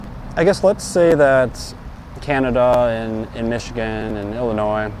I guess let's say that Canada and Michigan and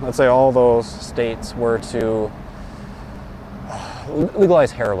Illinois, let's say all those states were to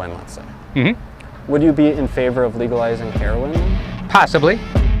legalize heroin, let's say. Mm-hmm. Would you be in favor of legalizing heroin? Possibly.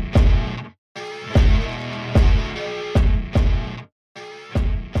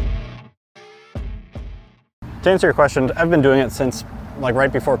 To answer your question, I've been doing it since like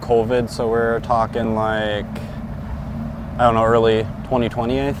right before COVID, so we're talking like, I don't know, early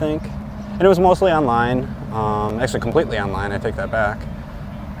 2020, I think. And it was mostly online, actually completely online, I take that back.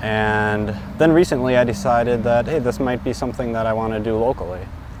 And then recently I decided that, hey, this might be something that I want to do locally.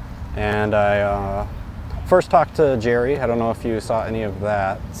 And I first talked to Jerry. I don't know if you saw any of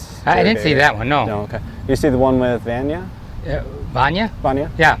that. I didn't see that one, no. No, okay. You see the one with Vanya? Vanya? Vanya?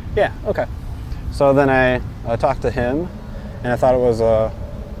 Yeah. Yeah, okay. So then I talked to him, and I thought it was a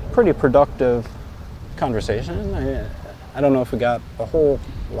pretty productive conversation. I don't know if we got a whole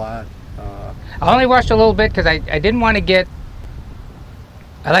lot. I only watched a little bit because I didn't want to get,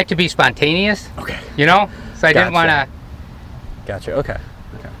 I like to be spontaneous. Okay. You know? So I didn't want to. Gotcha, okay.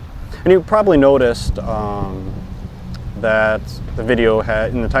 And you probably noticed that the video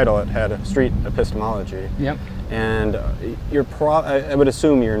had, in the title, it had street epistemology. Yep. And I would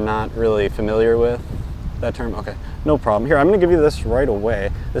assume you're not really familiar with that term. Okay, no problem. Here, I'm going to give you this right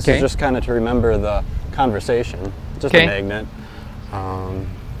away. This is just kind of to remember the conversation, just a magnet.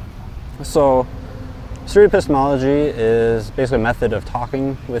 So, street epistemology is basically a method of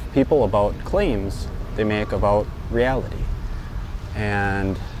talking with people about claims they make about reality.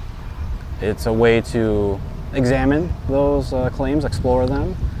 And it's a way to examine those claims, explore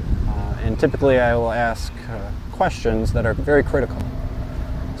them. And typically I will ask questions that are very critical.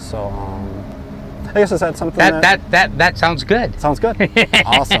 So, I guess is that something that sounds good. Sounds good.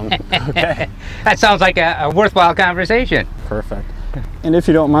 Awesome. Okay. That sounds like a worthwhile conveation. Perfect. And if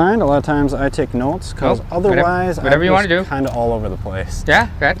you don't mind, a lot of times I take notes because otherwise whatever you want to do, kind of all over the place. Yeah,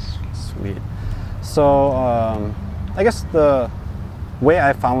 that's sweet. So, I guess the way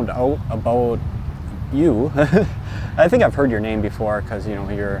I found out about you, I think I've heard your name before because you know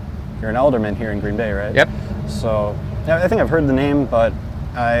you're an alderman here in Green Bay, right? Yep. So I think I've heard the name, but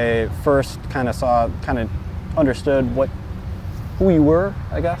I first kind of understood who you were,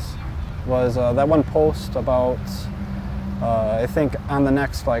 I guess, was that one post about, I think on the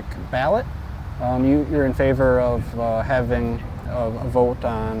next ballot, you're in favor of having a vote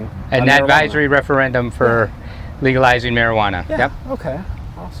on an advisory referendum for legalizing marijuana. Yeah. Yep. Okay.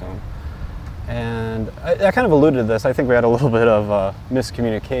 Awesome. And I kind of alluded to this. I think we had a little bit of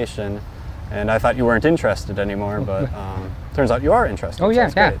miscommunication, and I thought you weren't interested anymore, but turns out you are interested. Oh, yeah,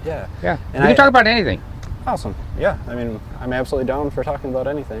 so that's great. Yeah. And we can talk about anything. Awesome. Yeah. I mean, I'm absolutely down for talking about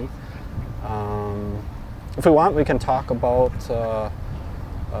anything. If we want, we can talk about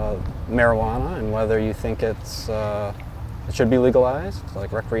marijuana and whether you think it should be legalized,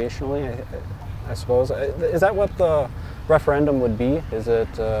 like recreationally, I suppose. Is that what the referendum would be? Is it?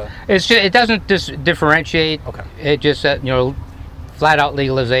 It doesn't differentiate. Okay. It just flat out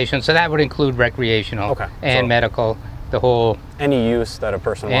legalization. So that would include recreational and medical. The whole any use that a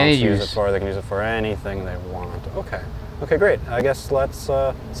person wants to use it for, they can use it for anything they want. Okay. Okay, great. I guess let's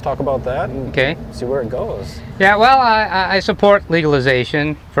talk about that and see where it goes. Yeah. Well, I support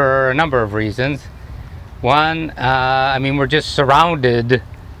legalization for a number of reasons. One, I mean, we're just surrounded.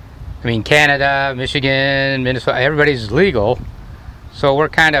 I mean, Canada, Michigan, Minnesota, everybody's legal. So we're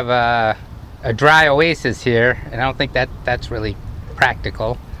kind of a dry oasis here, and I don't think that's really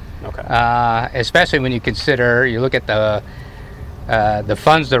practical. Okay. Especially when you look at the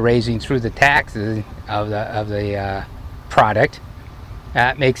funds they're raising through the taxes of the product.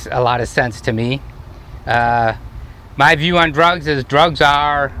 That makes a lot of sense to me. My view on drugs is drugs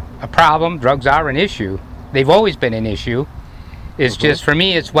are a problem. Drugs are an issue. They've always been an issue. It's just, for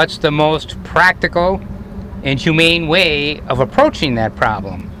me, it's what's the most practical and humane way of approaching that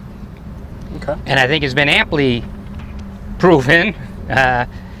problem. Okay. And I think it's been amply proven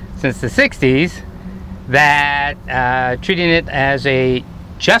since the 60s that treating it as a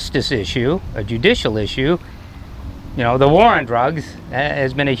justice issue, a judicial issue, the war on drugs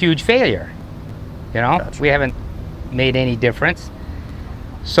has been a huge failure. Gotcha. We haven't made any difference.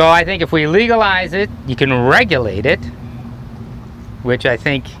 So I think if we legalize it, you can regulate it, which I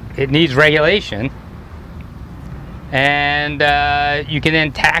think it needs regulation, and you can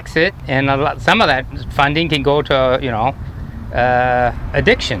then tax it, and some of that funding can go to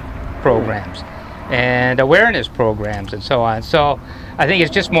addiction programs and awareness programs and so on. So I think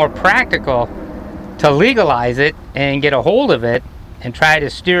it's just more practical to legalize it and get a hold of it and try to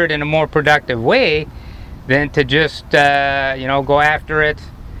steer it in a more productive way than to just go after it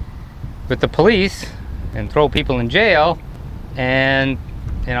with the police and throw people in jail, and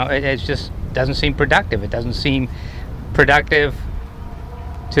it just doesn't seem productive. It doesn't seem productive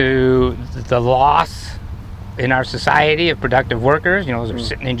to the loss in our society of productive workers. They're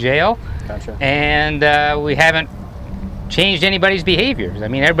sitting in jail. Gotcha. And we haven't changed anybody's behaviors. I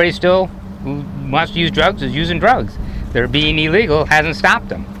mean, everybody still who wants to use drugs is using drugs. Their being illegal hasn't stopped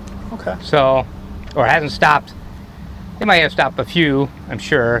them. Okay. So, or hasn't stopped. They might have stopped a few, I'm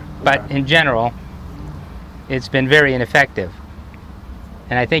sure, but Okay. in general, it's been very ineffective.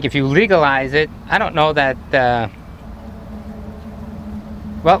 And I think if you legalize it, I don't know that.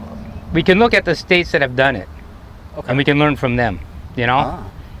 Well, we can look at the states that have done it, Okay. and we can learn from them, Ah.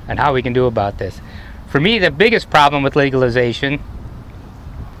 and how we can do about this. For me, the biggest problem with legalization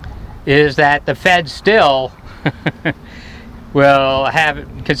is that the feds still will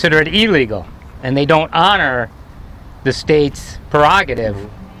consider it illegal, and they don't honor the state's prerogative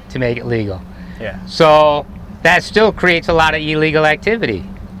to make it legal. Yeah. So that still creates a lot of illegal activity.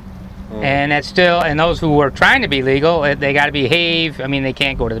 And those who are trying to be legal, they got to behave. I mean, they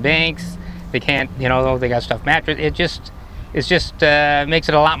can't go to the banks. They can't, they got stuffed mattress. It just makes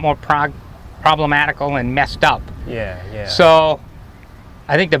it a lot more problematical and messed up. Yeah. So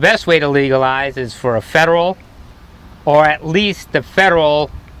I think the best way to legalize is for a federal, or at least the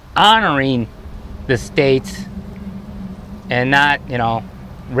federal honoring the states and not,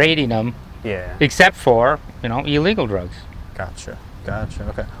 raiding them, Yeah. except for, illegal drugs. Gotcha.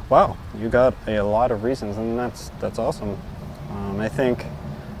 Okay. Wow, you got a lot of reasons, and that's awesome. I think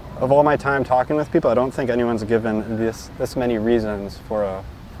of all my time talking with people, I don't think anyone's given this many reasons for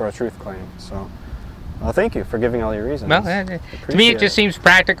a truth claim. So, thank you for giving all your reasons. Well, to me, Appreciate it just seems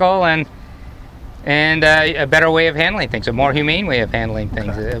practical and a better way of handling things, a more humane way of handling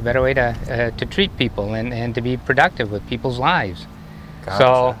things, Okay. a better way to treat people and to be productive with people's lives. Gotcha.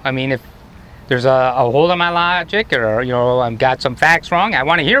 So, I mean, if there's a hole in my logic, or I've got some facts wrong, I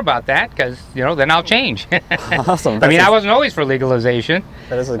want to hear about that, because then I'll change. Awesome. I mean, I wasn't always for legalization.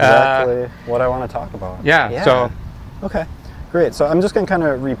 That is exactly what I want to talk about. Yeah. So, okay, great. So I'm just going to kind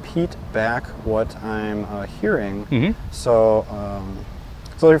of repeat back what I'm hearing. Mhm. So,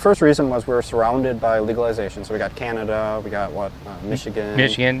 so the first reason was we're surrounded by legalization. So we got Canada, we got Michigan,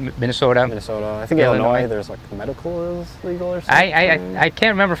 Minnesota. I think Illinois. Illinois. There's like medical is legal or something. I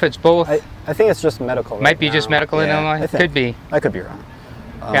can't remember if it's both. I think it's just medical. Might be just medical in Yeah, Illinois. I think. Could be. I could be wrong.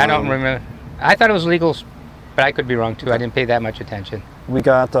 Yeah, I don't remember. I thought it was legal, but I could be wrong too. I didn't pay that much attention. We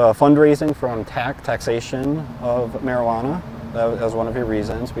got fundraising from taxation of marijuana. That was one of your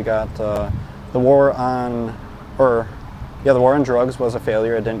reasons. We got the war on drugs was a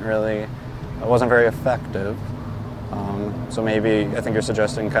failure. It wasn't very effective. So maybe I think you're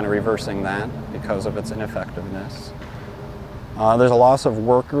suggesting kind of reversing that because of its ineffectiveness. There's a loss of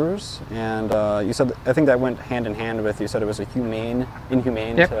workers, and you said, I think that went hand in hand with, you said it was inhumane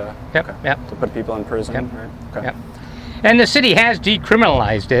Yep. to put people in prison, Yep. right? Okay. Yep. And the city has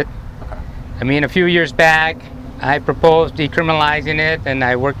decriminalized it. I mean, a few years back, I proposed decriminalizing it, and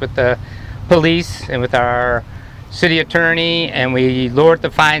I worked with the police and with our city attorney, and we lowered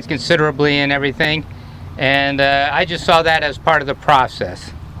the fines considerably and everything. And I just saw that as part of the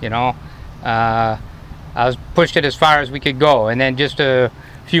process, I was pushed it as far as we could go. And then just a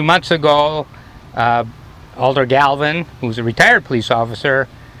few months ago, Alder Galvin, who's a retired police officer,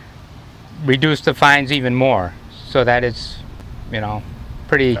 reduced the fines even more, so that it's,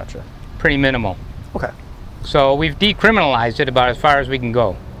 pretty Gotcha. pretty minimal. Okay. So we've decriminalized it about as far as we can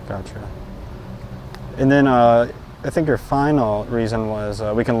go. Gotcha. And then I think your final reason was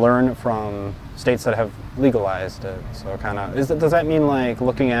we can learn from states that have legalized it. So does that mean like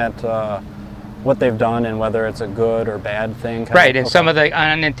looking at what they've done and whether it's a good or bad thing? Right, and some of the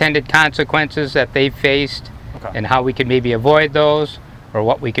unintended consequences that they've faced, Okay. and how we can maybe avoid those, or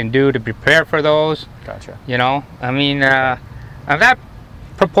what we can do to prepare for those. Gotcha. I mean, I'm not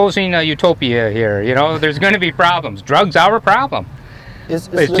proposing a utopia here. There's going to be problems. Drugs are a problem. It's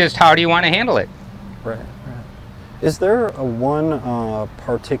Just how do you want to handle it? Right. Is there one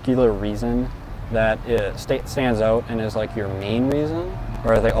particular reason that it stands out and is like your main reason,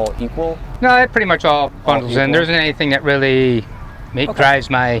 or are they all equal? No, it pretty much all bundles in. equal? There isn't anything that really drives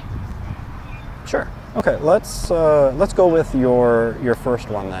my. Sure. Okay. Let's go with your first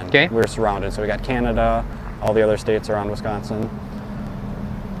one then. Okay. We're surrounded, so we got Canada, all the other states around Wisconsin.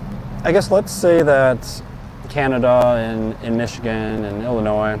 I guess let's say that Canada and Michigan and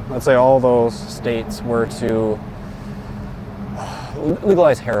Illinois, let's say all those states were to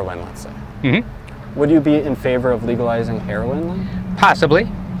legalize heroin, let's say. Mm-hmm. Would you be in favor of legalizing heroin then? Possibly.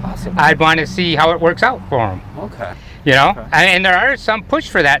 Possibly. I'd want to see how it works out for them. Okay. You know, Okay. and there are some push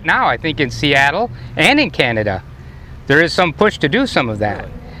for that now. I think in Seattle and in Canada, there is some push to do some of that.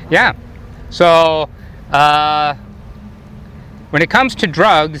 Really? Yeah. So when it comes to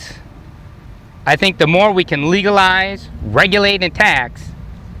drugs, I think the more we can legalize, regulate, and tax,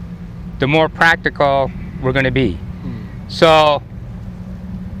 the more practical we're going to be. So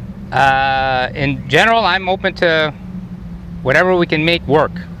in general, I'm open to whatever we can make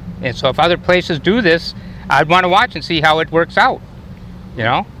work. And so if other places do this, I'd want to watch and see how it works out, you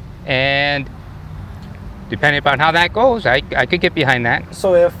know? And depending upon how that goes, I could get behind that.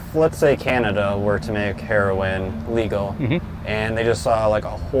 So if, let's say, Canada were to make heroin legal, and they just saw like a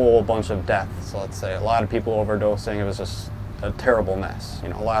whole bunch of deaths, let's say, a lot of people overdosing, it was just a terrible mess, you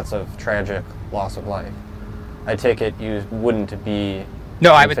know, lots of tragic loss of life. I take it you wouldn't be...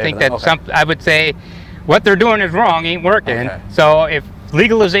 No, I in would favor think of that I would say what they're doing is wrong, ain't working. Okay. So if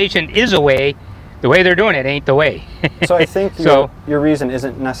legalization is a way, the way they're doing it ain't the way. So I think So- your reason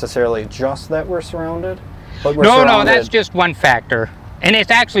isn't necessarily just that we're surrounded, but we're No, surrounded... that's just one factor. And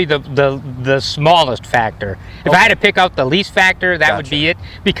it's actually the smallest factor. If I had to pick out the least factor, that would be it.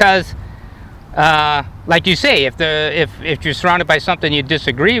 Because, like you say, if you're surrounded by something you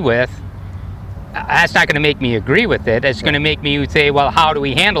disagree with, that's not going to make me agree with it. It's going to make me say, well, how do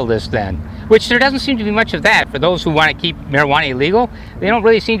we handle this then? Which there doesn't seem to be much of that. For those who want to keep marijuana illegal, they don't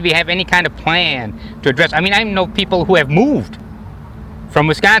really seem to have any kind of plan to address. I mean, I know people who have moved from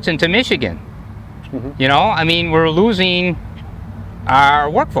Wisconsin to Michigan. You know, I mean, we're losing our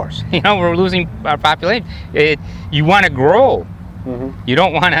workforce. You know, we're losing our population. You want to grow. You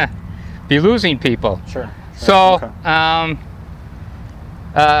don't want to be losing people. Sure. So, Okay.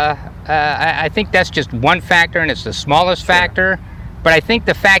 I think that's just one factor, and it's the smallest factor. But I think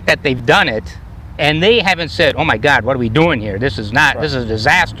the fact that they've done it, and they haven't said, "Oh my God, what are we doing here? This is this is a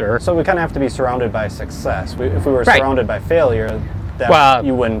disaster." So we kind of have to be surrounded by success. If we were Right. surrounded by failure, that Well,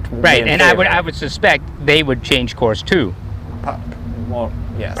 you wouldn't be Right, in and favor. I would suspect they would change course too. Well,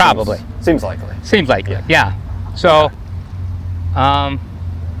 yeah. Probably. Seems likely. Seems likely, yeah. So,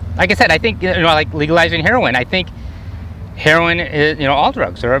 like I said, I think, you know, like legalizing heroin, I think heroin is, you know, all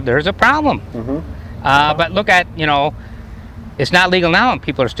drugs, there's a problem. But look at, you know, it's not legal now and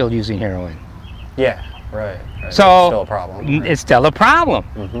people are still using heroin. Yeah, right. So, It's still a problem. Right? It's still a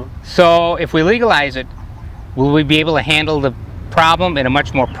problem. So if we legalize it, will we be able to handle the problem in a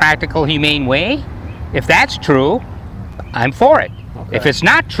much more practical, humane way? If that's true, I'm for it. Okay. If it's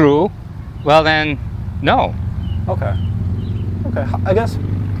not true, well then, no. Okay. I guess.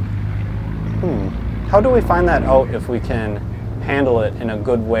 How do we find that out if we can handle it in a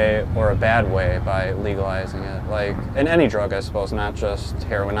good way or a bad way by legalizing it? Like in any drug, I suppose, not just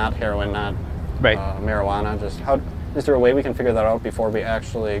heroin, not Right. marijuana. Just how is there a way we can figure that out before we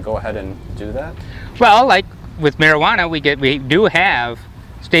actually go ahead and do that? Well, like with marijuana, we do have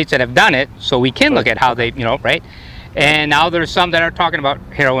states that have done it, so we can look at how they, you know, right? And now there's some that are talking about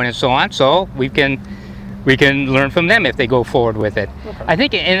heroin and so on, so we can learn from them if they go forward with it. Okay. I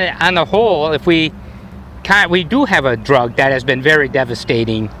think on the whole, if we do have a drug that has been very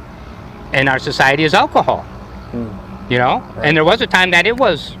devastating in our society is alcohol. You know, Right. and there was a time that it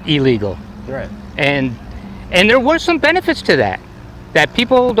was illegal, Right. and there were some benefits to that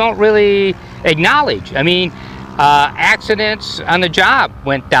people don't really acknowledge. I mean, accidents on the job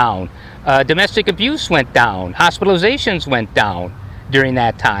went down, domestic abuse went down, hospitalizations went down during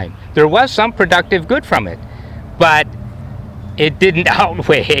that time. There was some productive good from it, but it didn't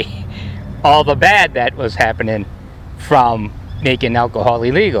outweigh all the bad that was happening from making alcohol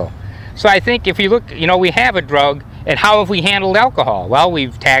illegal. So I think if you look, you know, we have a drug, and how have we handled alcohol? Well,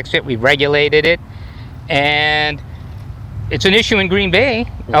 we've taxed it, we've regulated it, and it's an issue in Green Bay.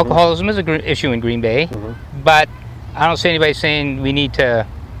 Alcoholism is an issue in Green Bay, but I don't see anybody saying we need to,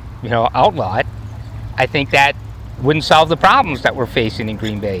 you know, outlaw it. I think that wouldn't solve the problems that we're facing in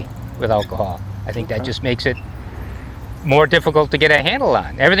Green Bay with alcohol. I think that just makes it more difficult to get a handle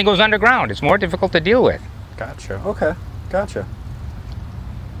on. Everything goes underground. It's more difficult to deal with. Gotcha. Okay. Gotcha.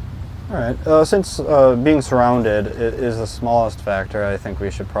 All right. Since being surrounded is the smallest factor, I think we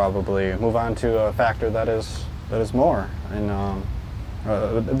should probably move on to a factor that is more and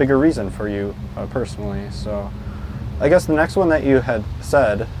a bigger reason for you personally. So, I guess the next one that you had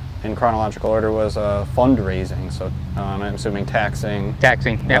said in chronological order was fundraising. So I'm assuming taxing.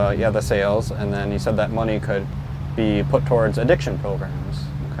 Taxing, yeah. The sales, and then you said that money could be put towards addiction programs.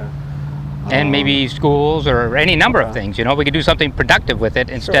 Okay. And maybe schools or any number of Okay. things. You know, we could do something productive with it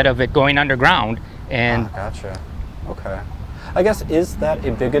instead of it going underground. And Gotcha. Okay. I guess, is that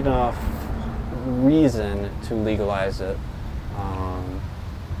a big enough reason to legalize it?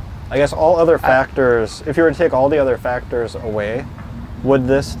 I guess all other factors, if you were to take all the other factors away, would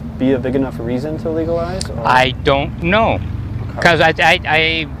this be a big enough reason to legalize? Or? I don't know, because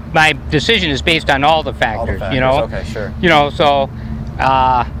my decision is based on all the factors. All the factors. You know. Okay, sure. You know, so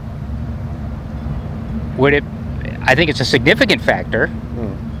would it? I think it's a significant factor.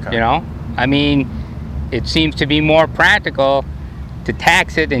 Okay. You know, I mean, it seems to be more practical to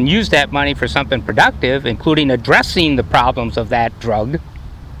tax it and use that money for something productive, including addressing the problems of that drug,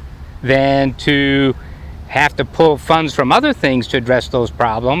 than to have to pull funds from other things to address those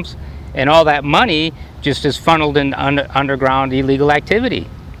problems, and all that money just is funneled in underground illegal activity.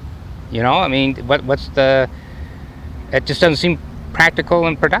 You know, I mean, what's the? It just doesn't seem practical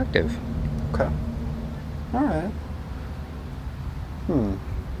and productive. Okay. All right.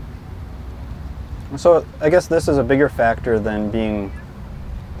 So I guess this is a bigger factor than being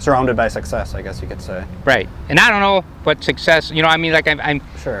surrounded by success, I guess you could say. Right. And I don't know what success, you know, I mean, like I'm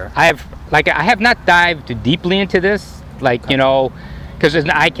Sure. I have not dived deeply into this, like, you know, because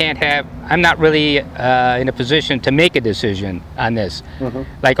I'm not really in a position to make a decision on this.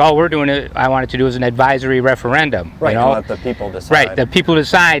 Like, all we're doing, I wanted to do is an advisory referendum. Right, you know? and let the people decide. Right, the people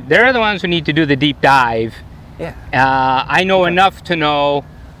decide. They're the ones who need to do the deep dive. Yeah. I know enough to know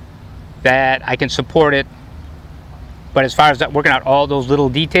that I can support it, but as far as that, working out all those little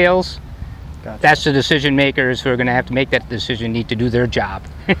details, Gotcha. that's the decision makers who are going to have to make that decision need to do their job.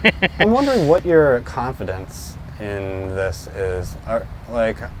 I'm wondering what your confidence in this is. I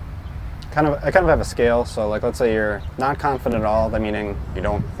kind of have a scale. So, like, let's say you're not confident at all, that meaning you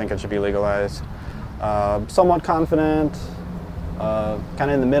don't think it should be legalized. Somewhat confident, kind of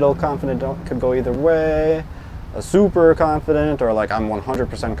in the middle, confident, could go either way. A super confident, or like I'm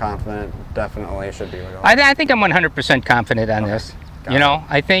 100% confident, definitely should be legalized. I think I'm 100% confident on this. Got you know,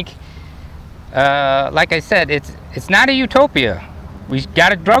 I think, like I said, it's not a utopia. We've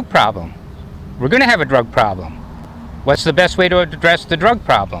got a drug problem. We're going to have a drug problem. What's the best way to address the drug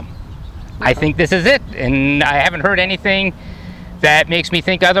problem? I think this is it, and I haven't heard anything that makes me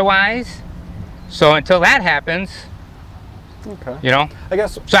think otherwise. So until that happens, Okay. you know, I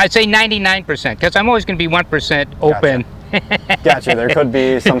guess. so I'd say 99%, because I'm always going to be 1% open. Gotcha. There could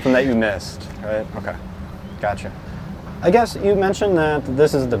be something that you missed, right? Okay. Gotcha. I guess you mentioned that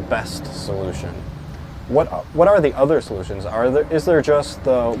this is the best solution. What are the other solutions? Is there just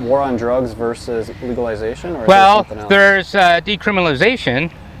the war on drugs versus legalization, or is there Well, something else? there's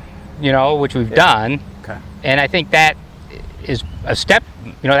decriminalization, you know, which we've done, Okay. and I think that is a step.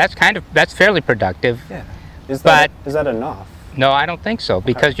 You know, that's fairly productive. Yeah. Is that enough? No, I don't think so,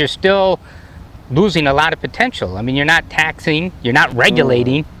 because you're still losing a lot of potential. I mean, you're not taxing, you're not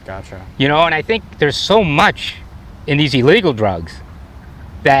regulating, Gotcha. you know, and I think there's so much in these illegal drugs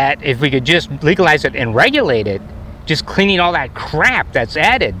that if we could just legalize it and regulate it, just cleaning all that crap that's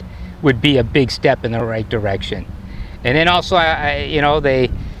added would be a big step in the right direction. And then also, you know,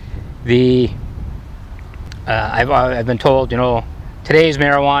 I've been told, you know, today's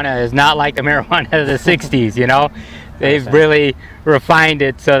marijuana is not like the marijuana of the 60s, you know. They've really refined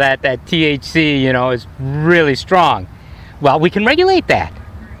it so that THC, you know, is really strong. Well, we can regulate that.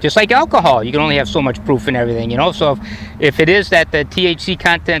 Just like alcohol, you can only have so much proof and everything, you know. So if it is that the THC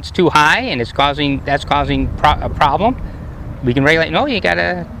content's too high and that's causing a problem, we can regulate. No, you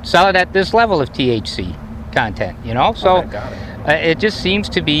gotta sell it at this level of THC content, you know. So Okay, got it. it just seems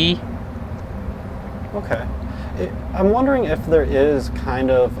to be. Okay. I'm wondering if there is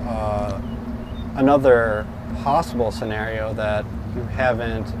kind of another possible scenario that you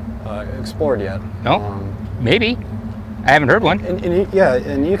haven't explored yet. No, maybe. I haven't heard one.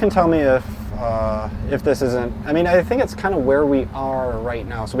 And you can tell me if this isn't. I mean, I think it's kind of where we are right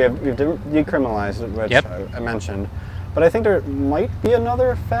now. So we've decriminalized it, which Yep. I mentioned, but I think there might be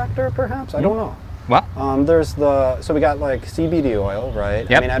another factor, perhaps. I don't know. Well, So we got like CBD oil, right?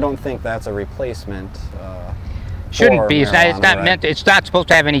 Yep. I mean, I don't think that's a replacement. shouldn't for be. It's marijuana, not right? meant. It's not supposed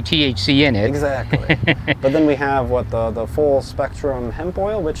to have any THC in it. Exactly. But then we have the full spectrum hemp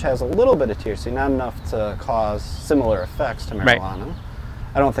oil, which has a little bit of THC, not enough to cause similar effects to Right. marijuana.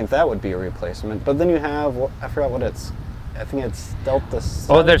 I don't think that would be a replacement. But then you have, I forgot what it's. I think it's Delta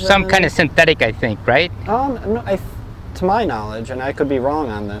 7. Oh, there's some kind of synthetic, I think, right? No, to my knowledge, and I could be wrong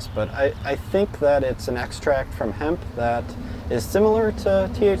on this, but I think that it's an extract from hemp that is similar to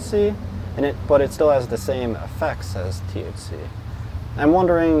THC, but it still has the same effects as THC. I'm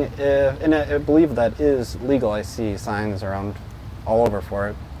wondering if, and I believe that is legal. I see signs around all over for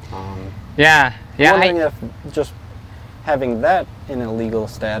it. Yeah. I'm wondering if just having that in a legal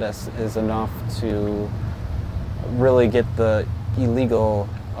status is enough to really get the illegal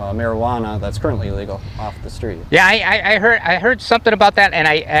marijuana that's currently illegal off the street. Yeah, I heard something about that,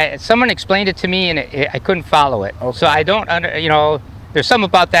 and someone explained it to me, and I couldn't follow it. Okay. So I don't there's something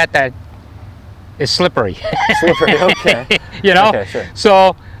about that is slippery. Slippery, okay. Okay, sure.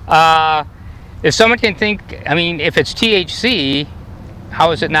 So if someone can think, I mean, if it's THC,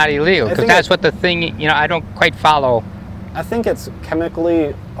 how is it not illegal? Because that's what the thing, I don't quite follow. I think it's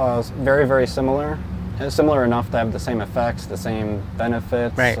chemically very, very similar. Similar enough to have the same effects, the same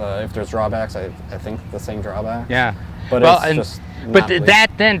benefits. Right. If there's drawbacks, I think the same drawbacks. Yeah. But it's just but not that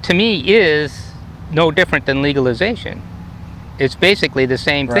then to me is no different than legalization. It's basically the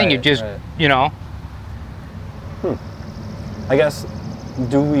same thing. You just, I guess,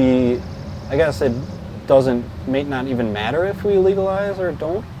 I guess it may not even matter if we legalize or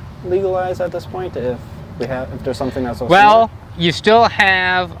don't legalize at this point, if there's something that's so well, similar. You still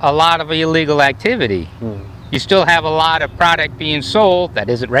have a lot of illegal activity. You still have a lot of product being sold that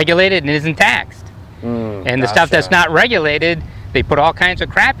isn't regulated and isn't taxed. And the stuff that's not regulated, they put all kinds of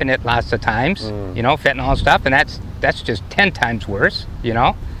crap in it lots of times, fentanyl stuff, and that's just 10 times worse,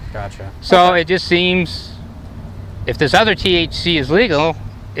 Gotcha. So it just seems, if this other THC is legal,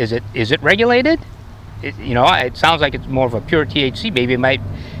 is it regulated? It sounds like it's more of a pure THC. Maybe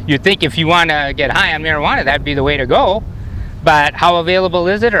you'd think if you want to get high on marijuana, that'd be the way to go. But how available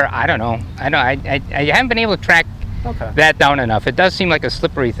is it? Or I don't know. I haven't been able to track that down enough. It does seem like a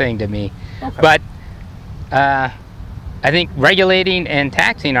slippery thing to me. Okay. But I think regulating and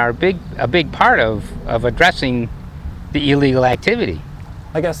taxing are a big part of addressing the illegal activity.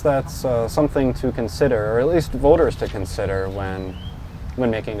 I guess that's something to consider, or at least voters to consider when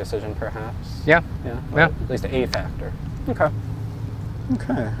making a decision, perhaps. Yeah. Yeah. At least a factor. Okay.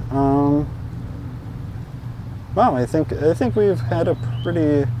 Wow, I think we've had a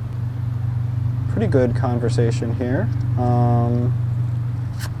pretty good conversation here.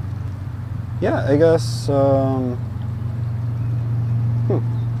 Yeah, I guess.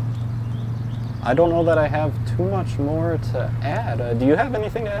 I don't know that I have too much more to add. Do you have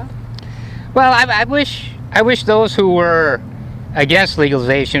anything to add? Well, I wish those who were against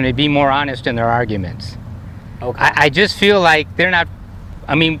legalization would be more honest in their arguments. Okay. I just feel like they're not.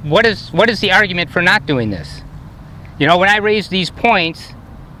 I mean, what is the argument for not doing this? When I raise these points,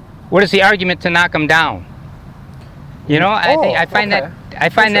 what is the argument to knock them down? I find that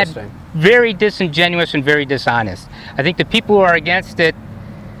very disingenuous and very dishonest. I think the people who are against it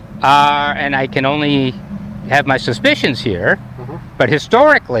are, and I can only have my suspicions here, but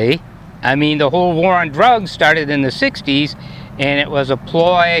historically, I mean, the whole war on drugs started in the 60s, and it was a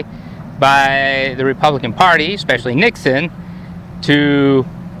ploy by the Republican Party, especially Nixon, to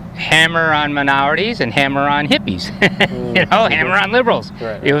hammer on minorities and hammer on hippies, hammer on liberals.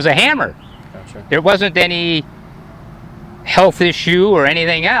 Right. It was a hammer. Gotcha. There wasn't any health issue or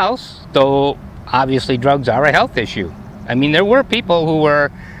anything else, though obviously drugs are a health issue. I mean, there were people who were,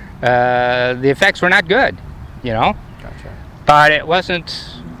 the effects were not good, Gotcha. but it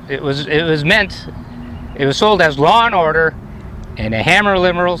wasn't, it was sold as law and order, and to hammer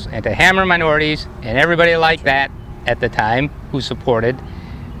liberals and to hammer minorities and everybody like that at the time who supported.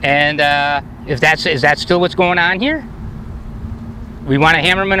 And is that still what's going on here? We want to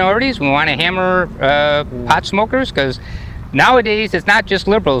hammer minorities. We want to hammer pot smokers, because nowadays it's not just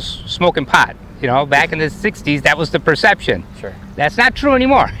liberals smoking pot. Back in the 60s, that was the perception. Sure. That's not true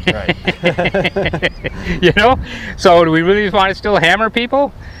anymore. Right. So do we really want to still hammer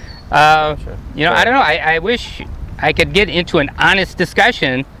people? Gotcha. I don't know. I wish I could get into an honest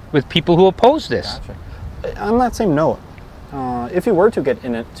discussion with people who oppose this. Gotcha. On that same note, if you were to get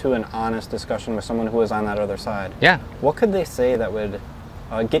into an honest discussion with someone who was on that other side, what could they say that would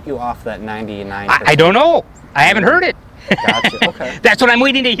get you off that 99%? I don't know. I haven't heard it. Gotcha. Okay. That's what I'm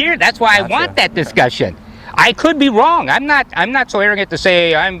waiting to hear. That's why I want that discussion. I could be wrong. I'm not so arrogant to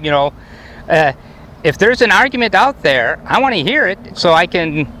say I'm. If there's an argument out there, I want to hear it so I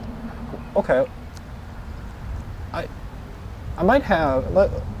can. Okay. I might have.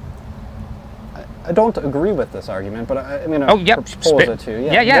 I don't agree with this argument, but I'm going to propose it to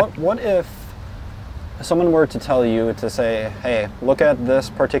you. Yeah. What if someone were to tell you to say, hey, look at this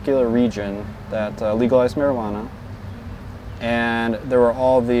particular region that legalized marijuana, and there were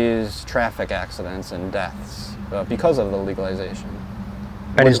all these traffic accidents and deaths because of the legalization.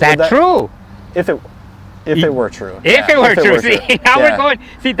 But is that true? If it were true. If it were true. See, now we're going.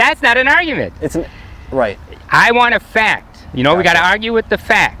 See, that's not an argument. Right. I want a fact. We got to argue with the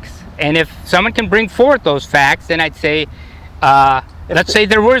facts. And if someone can bring forth those facts, then I'd say, let's say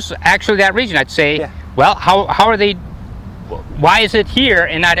there was actually that region. I'd say, well, how are they? Why is it here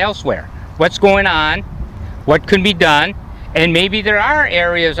and not elsewhere? What's going on? What can be done? And maybe there are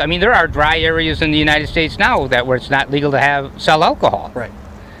areas, I mean, there are dry areas in the United States now that where it's not legal to sell alcohol. Right.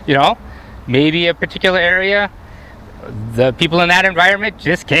 You know, maybe a particular area, the people in that environment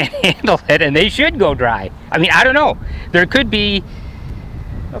just can't handle it and they should go dry. I mean, I don't know. There could be,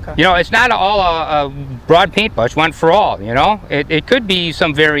 Okay. you know, it's not all a broad paintbrush, one for all, you know. It could be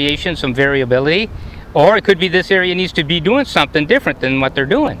some variation, some variability, or it could be this area needs to be doing something different than what they're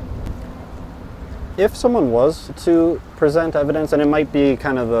doing. If someone was to present evidence, and it might be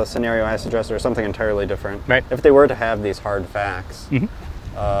kind of the scenario I suggested or something entirely different, Right. if they were to have these hard facts, Mhm.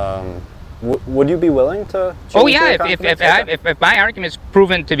 would you be willing to change Oh yeah, their if confidence like that? if my argument's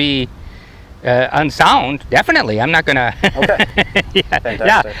proven to be unsound, definitely, I'm not gonna. Okay. Yeah,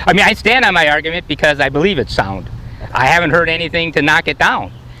 Fantastic. I mean, I stand on my argument because I believe it's sound. I haven't heard anything to knock it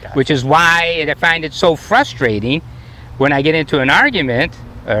down, Gotcha. which is why I find it so frustrating when I get into an argument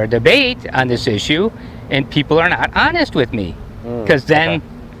or debate on this issue and people are not honest with me, because then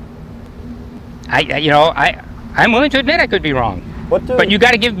I'm willing to admit I could be wrong. But you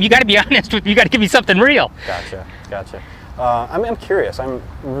got to be honest with. You got to give me something real. Gotcha. I'm curious. I'm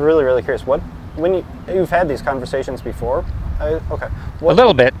really curious. When you've had these conversations before? A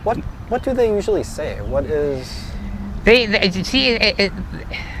little bit. What do they usually say? What is? They see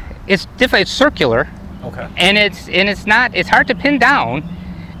it's different. It's circular. Okay. And it's not. It's hard to pin down,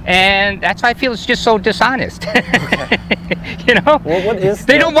 and that's why I feel it's just so dishonest. Okay. You know. Well, what is?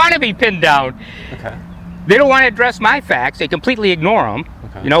 They don't want to be pinned down. Okay. They don't want to address my facts. They completely ignore them.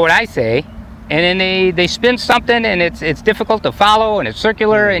 Okay. You know what I say, and then they spin something, and it's difficult to follow, and it's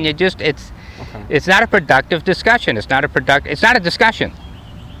circular, and it's not a productive discussion. It's not a discussion.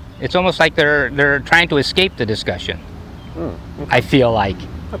 It's almost like they're trying to escape the discussion. Okay. I feel like.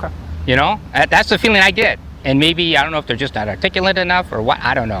 Okay. You know, that's the feeling I get, and maybe I don't know if they're just not articulate enough or what.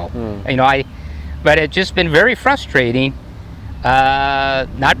 I don't know. You know, but it's just been very frustrating,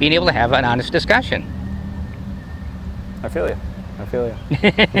 not being able to have an honest discussion. I feel you.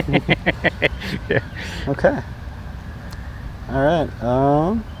 Okay. All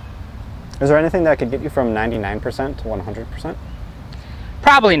right. Is there anything that could get you from 99% to 100%?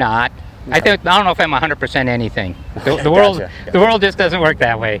 Probably not. Okay. I don't know if I'm 100% anything. Okay, The world, gotcha. the world just doesn't work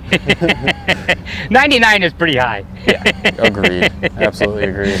that way. 99 is pretty high. Agreed. Absolutely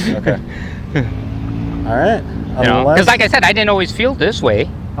agreed. Okay. All right. You know, because like I said, I didn't always feel this way.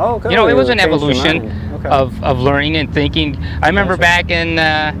 Oh, good. You know, it was an Changed your evolution mind. Okay. of learning and thinking. I remember Gotcha. back in,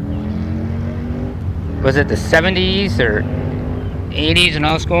 was it the 70s or 80s, and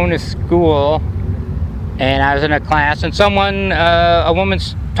I was going to school, and I was in a class, and a woman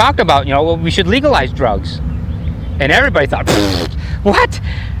talked about, you know, well, we should legalize drugs. And everybody thought, what?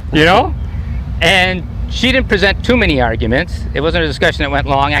 You know? And she didn't present too many arguments. It wasn't a discussion that went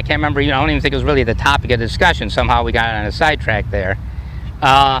long. I can't remember, I don't even think it was really the topic of the discussion. Somehow we got on a sidetrack there.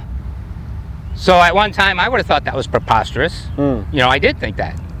 So at one time I would have thought that was preposterous. You know, I did think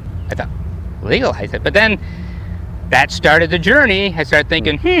that. I thought, legalize it. But then that started the journey. I started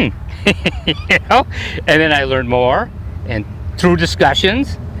thinking, you know, and then I learned more, and through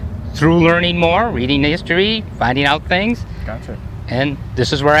discussions, through learning more, reading history, finding out things, Gotcha. and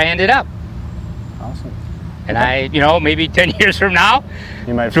this is where I ended up. Awesome. And I, you know, maybe 10 years from now,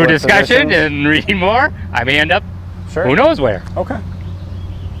 You might through flip discussion positions. and reading more, I may end up, Sure. who knows where. Okay.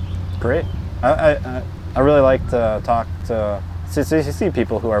 Great. I really like to talk to see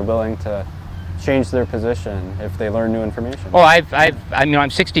people who are willing to change their position if they learn new information. Oh, I'm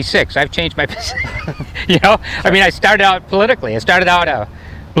 66. I've changed my position. You know, I mean, I started out politically. I started out a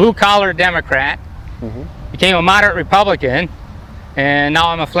blue-collar Democrat, became a moderate Republican, and now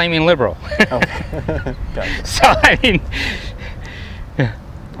I'm a flaming liberal. Okay. Gotcha. So, I mean,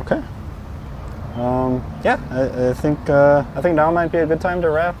 Okay. Yeah, I think now might be a good time to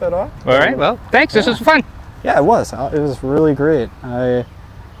wrap it up. all right, well, thanks. This was fun. Yeah, it was. It was really great. I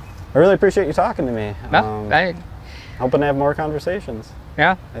really appreciate you talking to me. No, Hoping to have more conversations.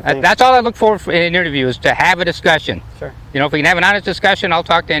 yeah, I think- that's all I look for in an interview, is to have a discussion. Sure. You know, if we can have an honest discussion, I'll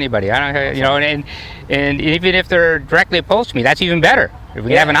talk to anybody. I don't, you know, and even if they're directly opposed to me, that's even better. If we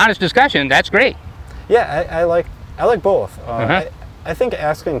can have an honest discussion, that's great. Yeah, I like both. Uh-huh. I think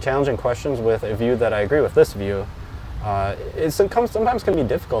asking challenging questions with a view that I agree with this view, sometimes can be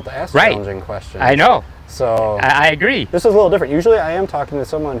difficult to ask Right. challenging questions. I know. So I agree. this is a little different. Usually I am talking to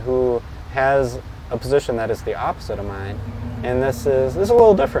someone who has a position that is the opposite of mine, and this is a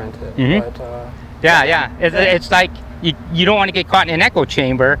little different. Mhm. But, Yeah. It's like you don't want to get caught in an echo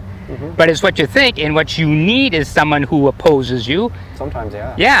chamber, but it's what you think, and what you need is someone who opposes you. sometimes,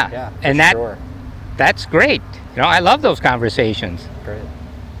 yeah. Yeah, Yeah, and for sure. that's great. You know, I love those conversations. Great.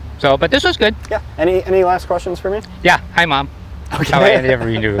 So, but this was good. Yeah. Any last questions for me? Yeah. Hi, Mom. Okay. How I never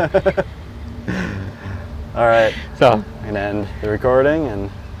knew. All right. So, I'm gonna end the recording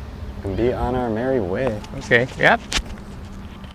and be on our merry way. okay. Yep.